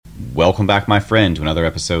Welcome back, my friend, to another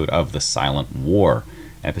episode of The Silent War,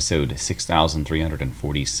 episode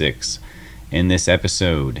 6346. In this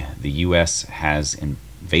episode, the U.S. has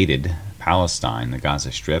invaded Palestine, the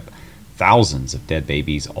Gaza Strip. Thousands of dead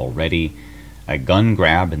babies already. A gun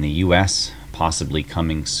grab in the U.S., possibly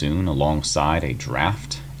coming soon, alongside a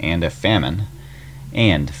draft and a famine.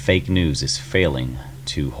 And fake news is failing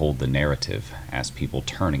to hold the narrative as people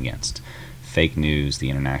turn against fake news, the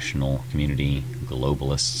international community,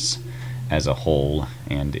 globalists as a whole,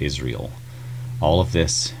 and Israel. All of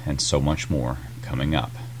this and so much more coming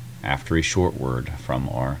up after a short word from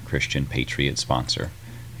our Christian Patriot sponsor.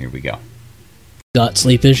 Here we go. Got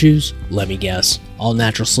sleep issues? Let me guess. All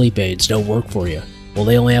natural sleep aids don't work for you. Well,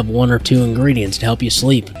 they only have one or two ingredients to help you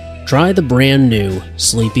sleep. Try the brand new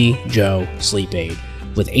Sleepy Joe Sleep Aid.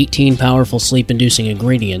 With 18 powerful sleep-inducing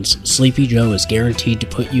ingredients, Sleepy Joe is guaranteed to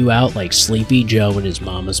put you out like Sleepy Joe in his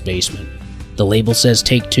mama's basement. The label says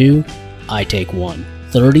take 2, I take 1.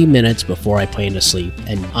 30 minutes before I plan to sleep,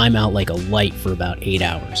 and I'm out like a light for about 8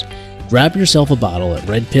 hours. Grab yourself a bottle at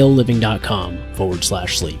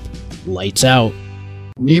redpillliving.com/sleep. Lights out.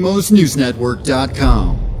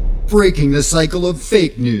 NemosNewsNetwork.com. Breaking the cycle of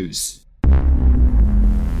fake news.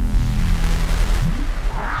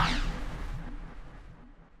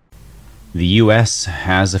 The U.S.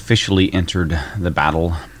 has officially entered the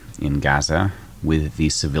battle in Gaza with the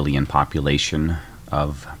civilian population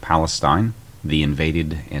of Palestine, the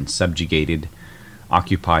invaded and subjugated,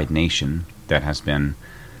 occupied nation that has been,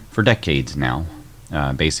 for decades now,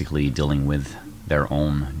 basically dealing with their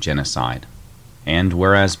own genocide. And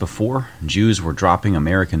whereas before Jews were dropping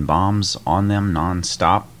American bombs on them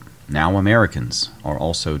non-stop, now Americans are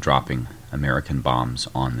also dropping American bombs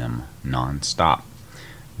on them non-stop,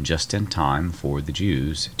 just in time for the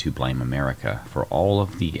Jews to blame America for all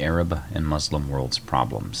of the Arab and Muslim world's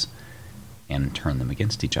problems and turn them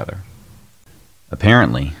against each other.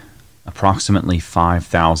 Apparently, approximately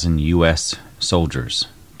 5,000 U.S. soldiers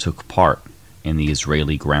took part in the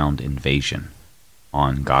Israeli ground invasion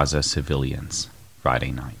on Gaza civilians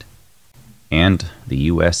Friday night. And the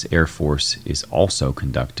U.S. Air Force is also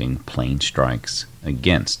conducting plane strikes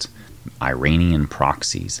against Iranian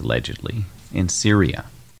proxies, allegedly, in Syria.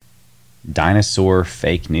 Dinosaur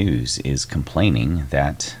Fake News is complaining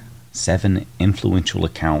that 7 influential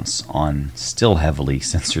accounts on still heavily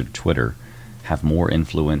censored Twitter have more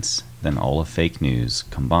influence than all of fake news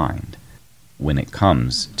combined when it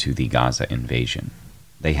comes to the Gaza invasion.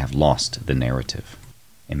 They have lost the narrative.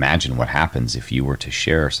 Imagine what happens if you were to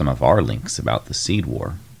share some of our links about the Seed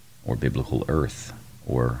War, or Biblical Earth,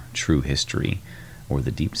 or True History, or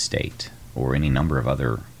the Deep State, or any number of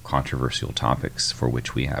other controversial topics for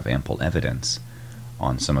which we have ample evidence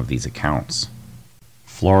on some of these accounts.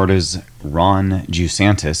 Florida's Ron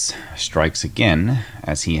DeSantis strikes again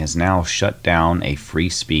as he has now shut down a free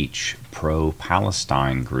speech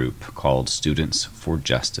pro-Palestine group called Students for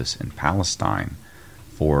Justice in Palestine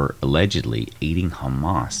for allegedly aiding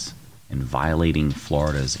Hamas and violating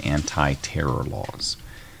Florida's anti-terror laws.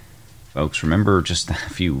 Folks, remember just a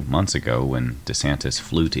few months ago when DeSantis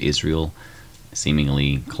flew to Israel,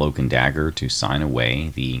 seemingly cloak and dagger, to sign away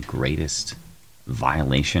the greatest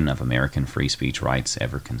violation of American free speech rights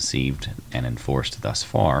ever conceived and enforced thus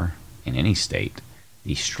far in any state,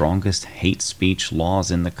 the strongest hate speech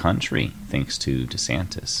laws in the country, thanks to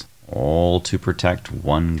DeSantis, all to protect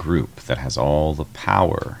one group that has all the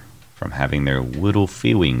power from having their little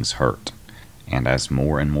feelings hurt. And as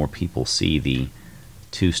more and more people see the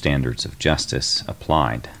two standards of justice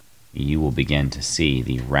applied, you will begin to see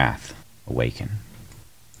the wrath awaken.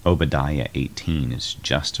 Obadiah 18 is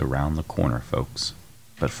just around the corner, folks.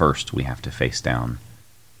 But first we have to face down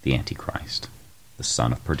the Antichrist, the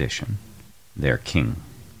son of perdition, their king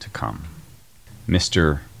to come.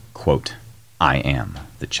 Mr. quote, I am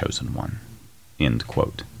the chosen one, end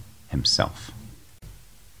quote, himself.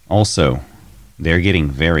 Also, they're getting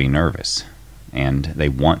very nervous, and they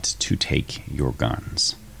want to take your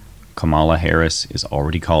guns. Kamala Harris is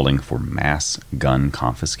already calling for mass gun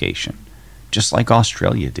confiscation, just like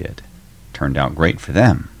Australia did. Turned out great for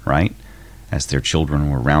them, right? As their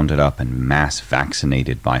children were rounded up and mass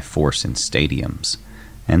vaccinated by force in stadiums,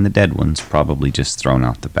 and the dead ones probably just thrown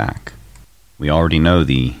out the back. We already know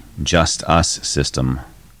the just us system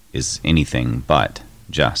is anything but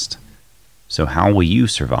just. So how will you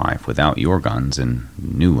survive without your guns in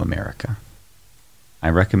new America? I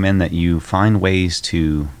recommend that you find ways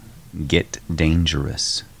to get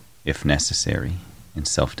dangerous, if necessary, in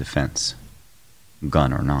self-defense,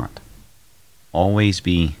 gun or not. Always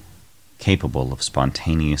be capable of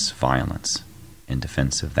spontaneous violence in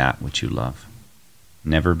defense of that which you love.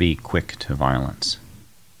 Never be quick to violence.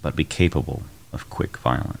 but be capable of quick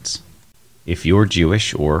violence. If you're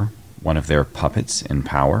Jewish or one of their puppets in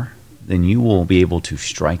power, then you will be able to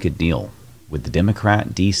strike a deal with the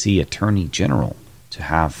Democrat D.C. Attorney General to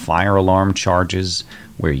have fire alarm charges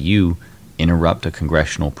where you interrupt a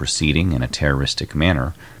congressional proceeding in a terroristic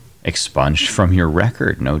manner expunged from your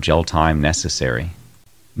record, no jail time necessary.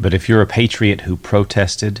 But if you're a patriot who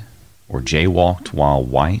protested or jaywalked while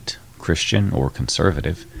white, Christian, or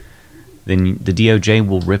conservative, then the DOJ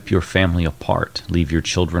will rip your family apart, leave your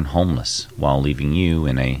children homeless, while leaving you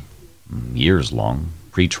in a years-long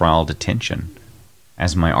pretrial detention.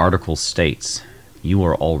 As my article states, you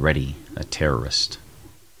are already a terrorist.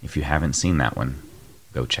 If you haven't seen that one,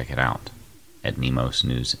 go check it out at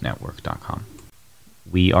nemosnewsnetwork.com.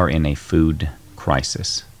 We are in a food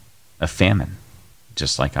crisis, a famine,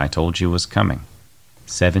 just like I told you was coming.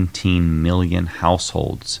 17 million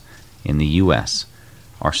households in the U.S.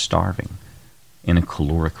 are starving in a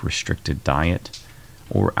caloric-restricted diet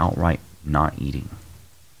or outright not eating.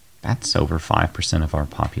 That's over 5% of our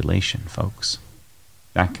population, folks.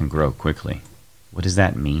 That can grow quickly. What does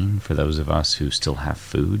that mean for those of us who still have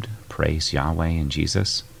food? Praise Yahweh and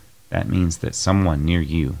Jesus. That means that someone near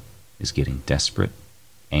you is getting desperate,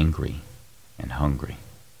 angry, and hungry.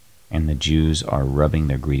 And the Jews are rubbing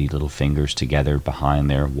their greedy little fingers together behind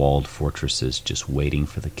their walled fortresses, just waiting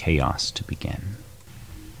for the chaos to begin.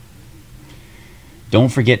 Don't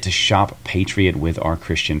forget to shop Patriot with our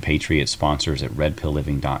Christian Patriot sponsors at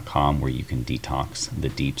redpillliving.com, where you can detox the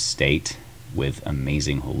deep state with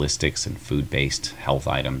amazing holistics and food-based health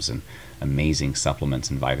items and amazing supplements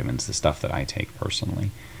and vitamins, the stuff that I take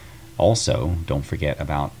personally. Also, don't forget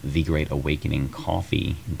about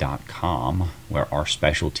thegreatawakeningcoffee.com, where our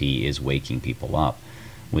specialty is waking people up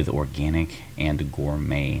with organic and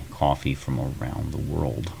gourmet coffee from around the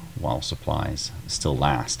world while supplies still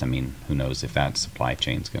last. I mean, who knows if that supply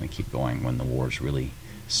chain is going to keep going when the wars really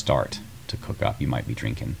start to cook up. You might be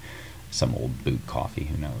drinking some old boot coffee,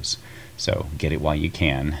 who knows. So get it while you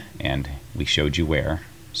can, and we showed you where.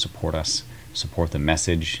 Support us, support the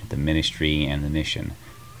message, the ministry, and the mission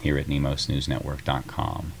here at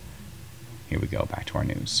nemosnewsnetwork.com. Here we go, back to our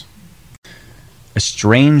news. A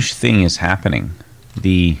strange thing is happening.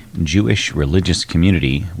 The Jewish religious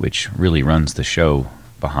community, which really runs the show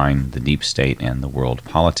behind the deep state and the world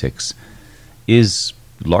politics, is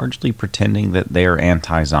largely pretending that they're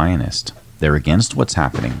anti-Zionist. They're against what's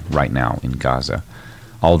happening right now in Gaza.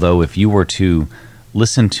 Although if you were to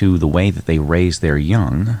listen to the way that they raise their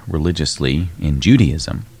young religiously in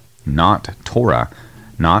Judaism, not Torah,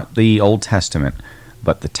 not the Old Testament,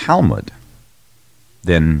 but the Talmud,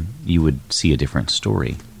 then you would see a different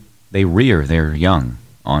story. They rear their young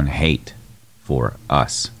on hate for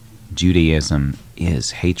us. Judaism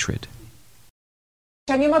is hatred.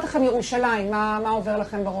 כשאני אומרת לכם ירושלים, מה עובר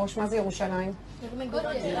לכם בראש? מה זה ירושלים?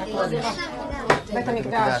 בית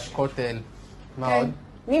המקדש. כותל. מה עוד?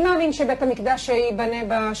 מי מאמין שבית המקדש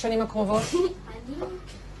ייבנה בשנים הקרובות?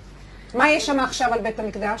 מה יש שם עכשיו על בית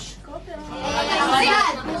המקדש?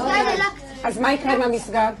 אז מה יקרה עם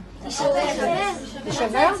המסגד?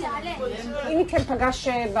 תישבר? אם מכם פגש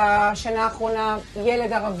בשנה האחרונה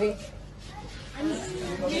ילד ערבי?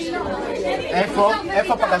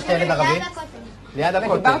 איפה פגשת ילד ערבי? ליד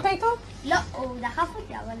הכותל. ודיברת איתו? לא, הוא דחף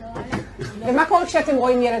אותי, אבל לא... ומה קורה כשאתם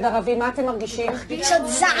רואים ילד ערבי? מה אתם מרגישים? פשוט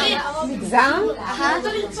זעם. זעם?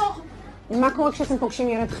 מה קורה כשאתם פוגשים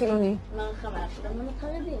ילד חילוני?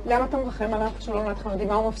 למה אתה מרחם עליו כשהוא לא נולד חרדי?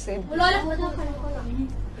 מה הוא מפסיד? הוא לא הולך לדבר.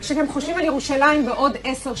 כשאתם חושבים על ירושלים בעוד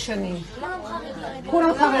 10 שנים, כולם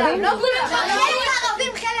חרדים? לא כולם חרדים.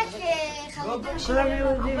 ערבים חלק חרדים. כולם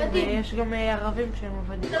יהודים, ויש גם ערבים שהם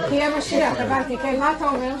עבדים. תהיה משיח, הבנתי, כן, מה אתה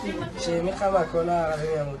אומר? שמלחמה כל הערבים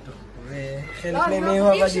ימותו, וחלק מהם יהיו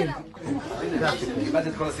עבדים. איבדת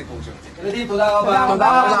את כל הסיפור שלך. ילדים, תודה רבה.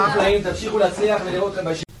 תודה רבה. תמשיכו להצליח ולראות אתכם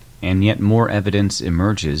בשיעור. And yet more evidence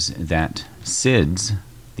emerges that SIDS,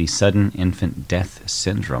 the sudden infant death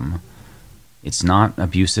syndrome, it's not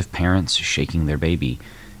abusive parents shaking their baby.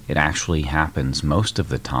 It actually happens most of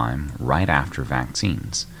the time right after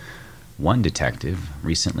vaccines. One detective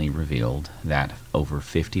recently revealed that over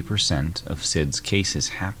 50% of SIDS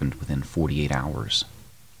cases happened within 48 hours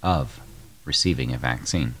of receiving a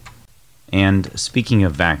vaccine. And speaking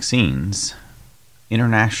of vaccines,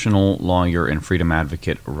 international lawyer and freedom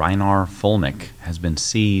advocate Reinar Folnick has been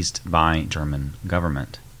seized by German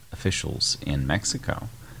government officials in Mexico,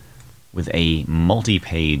 with a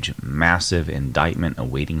multi-page massive indictment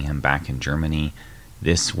awaiting him back in Germany.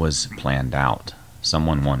 This was planned out.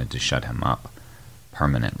 Someone wanted to shut him up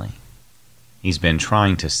permanently. He's been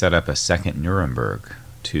trying to set up a second Nuremberg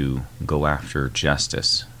to go after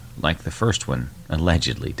justice like the first one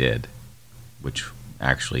allegedly did, which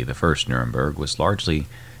actually the first Nuremberg was largely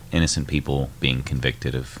innocent people being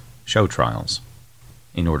convicted of show trials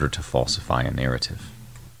in order to falsify a narrative,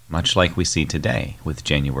 much like we see today with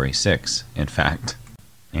January 6, in fact.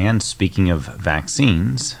 And speaking of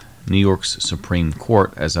vaccines, New York's Supreme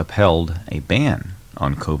Court has upheld a ban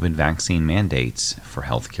on COVID vaccine mandates for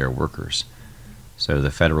healthcare workers. So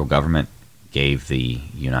the federal government gave the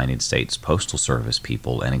United States Postal Service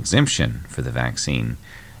people an exemption for the vaccine,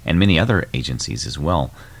 and many other agencies as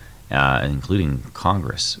well, including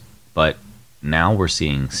Congress. But now we're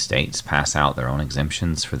seeing states pass out their own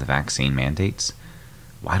exemptions for the vaccine mandates.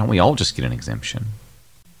 Why don't we all just get an exemption?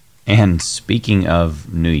 And speaking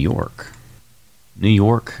of New York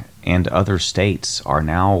and other states are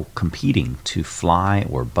now competing to fly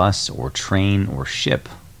or bus or train or ship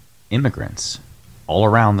immigrants all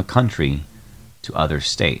around the country to other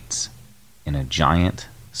states in a giant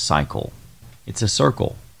cycle. It's a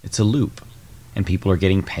circle, it's a loop, and people are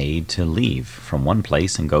getting paid to leave from one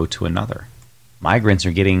place and go to another. Migrants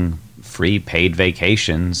are getting free paid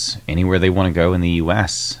vacations anywhere they want to go in the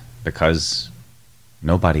U.S. because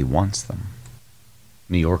nobody wants them.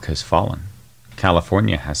 New York has fallen.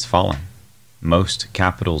 California has fallen. Most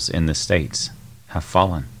capitals in the states have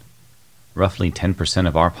fallen. Roughly 10%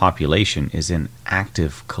 of our population is in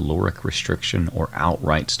active caloric restriction or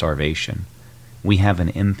outright starvation. We have an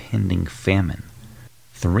impending famine.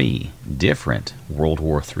 3 different World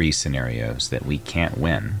War III scenarios that we can't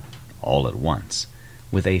win all at once,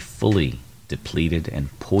 with a fully depleted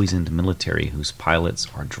and poisoned military whose pilots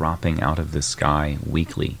are dropping out of the sky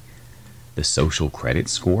weekly. The social credit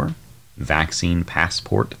score, vaccine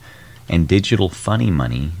passport, and digital funny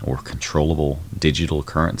money or controllable digital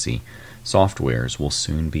currency softwares will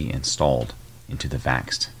soon be installed into the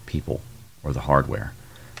vaxxed people or the hardware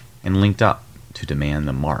and linked up to demand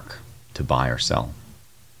the mark to buy or sell.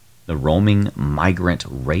 The roaming migrant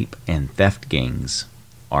rape and theft gangs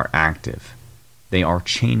are active. They are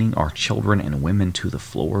chaining our children and women to the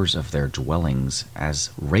floors of their dwellings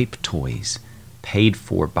as rape toys paid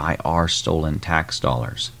for by our stolen tax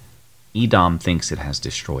dollars. Edom thinks it has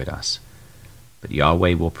destroyed us, but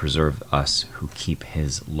Yahweh will preserve us who keep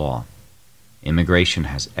his law. Immigration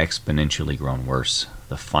has exponentially grown worse.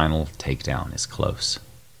 The final takedown is close.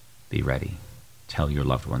 Be ready. Tell your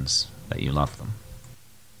loved ones that you love them.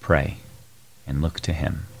 Pray and look to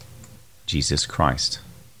him, Jesus Christ,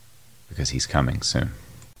 because he's coming soon.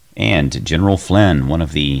 And General Flynn, one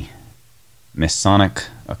of the Masonic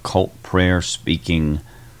occult prayer speaking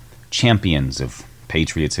champions of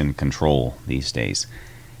patriots in control these days.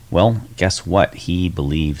 Well, guess what? He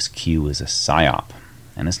believes Q is a psyop.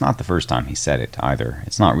 And it's not the first time he said it either.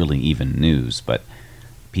 It's not really even news, but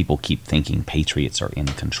people keep thinking patriots are in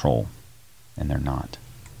control, and they're not.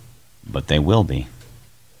 But they will be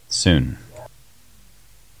soon.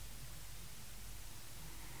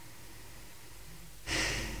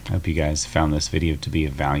 I hope you guys found this video to be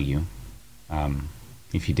of value.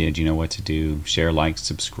 If you did, you know what to do. Share, like,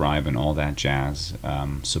 subscribe, and all that jazz.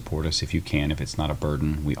 Support us if you can, if it's not a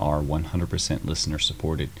burden. We are 100% listener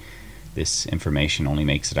supported. This information only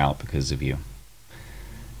makes it out because of you.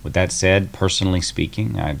 With that said, personally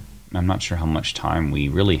speaking, I'm not sure how much time we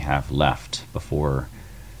really have left before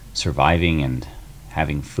surviving and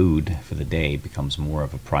having food for the day becomes more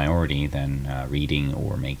of a priority than reading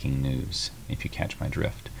or making news, if you catch my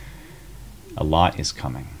drift. A lot is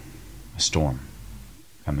coming. A storm.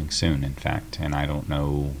 Coming soon, in fact, and I don't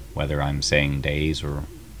know whether I'm saying days or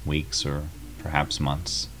weeks or perhaps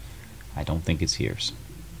months. I don't think it's years.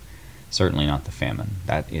 Certainly not the famine.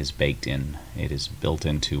 That is baked in. It is built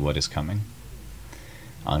into what is coming.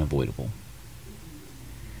 Unavoidable.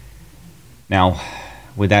 Now,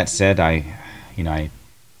 with that said, I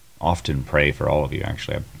often pray for all of you,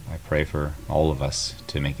 actually. I pray for all of us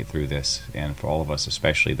to make it through this, and for all of us,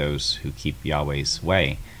 especially those who keep Yahweh's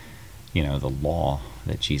way, the law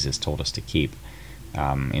that Jesus told us to keep,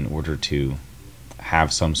 in order to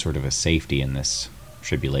have some sort of a safety in this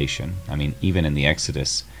tribulation. I mean, even in the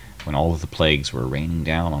Exodus, when all of the plagues were raining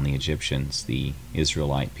down on the Egyptians, the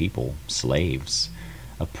Israelite people, slaves,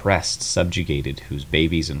 oppressed, subjugated, whose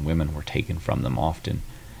babies and women were taken from them often,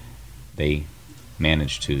 they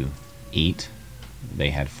managed to eat.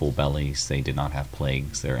 They had full bellies. They did not have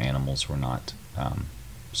plagues. Their animals were not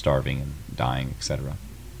starving and dying, etc.,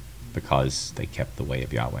 because they kept the way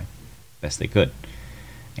of Yahweh best they could.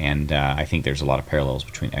 And I think there's a lot of parallels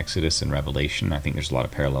between Exodus and Revelation. I think there's a lot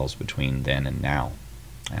of parallels between then and now.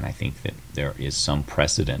 And I think that there is some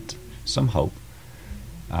precedent, some hope,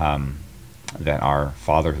 that our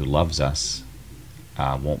Father who loves us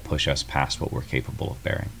won't push us past what we're capable of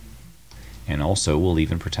bearing. and also will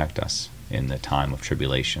even protect us in the time of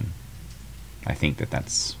tribulation. I think that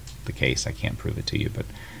that's the case. I can't prove it to you, but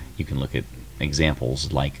you can look at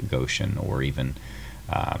examples like Goshen, or even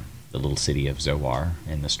the little city of Zoar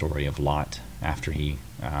in the story of Lot after he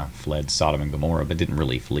fled Sodom and Gomorrah, but didn't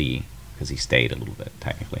really flee because he stayed a little bit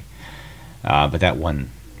technically. But that one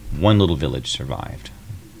little village survived,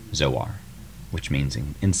 Zoar, which means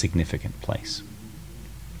an insignificant place.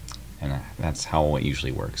 And that's how it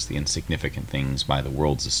usually works. The insignificant things by the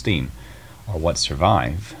world's esteem are what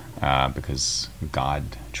survive, because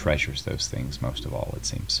God treasures those things most of all, it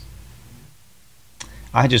seems.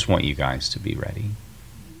 I just want you guys to be ready.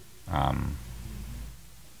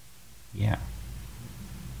 Yeah.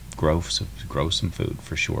 Grow some food,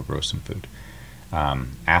 for sure. Grow some food.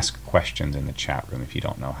 Ask questions in the chat room if you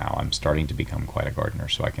don't know how. I'm starting to become quite a gardener,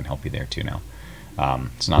 so I can help you there too now.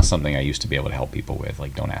 It's not something I used to be able to help people with,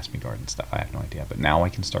 like don't ask me garden stuff. I have no idea, but now I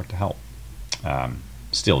can start to help.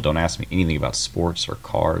 Still, don't ask me anything about sports or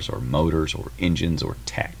cars or motors or engines or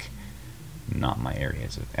tech. Not my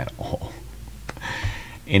areas at all.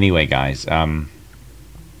 Anyway, guys, I'm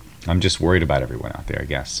just worried about everyone out there, I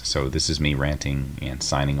guess. So this is me ranting and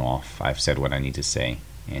signing off. I've said what I need to say,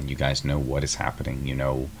 and you guys know what is happening. You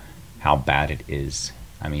know how bad it is.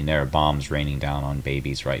 I mean, there are bombs raining down on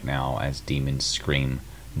babies right now as demons scream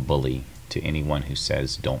bully to anyone who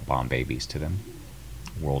says don't bomb babies to them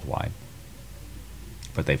worldwide.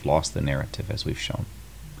 But they've lost the narrative, as we've shown.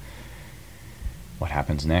 What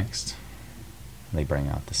happens next? They bring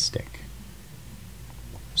out the stick.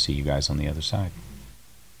 See you guys on the other side.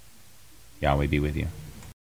 Yahweh be with you.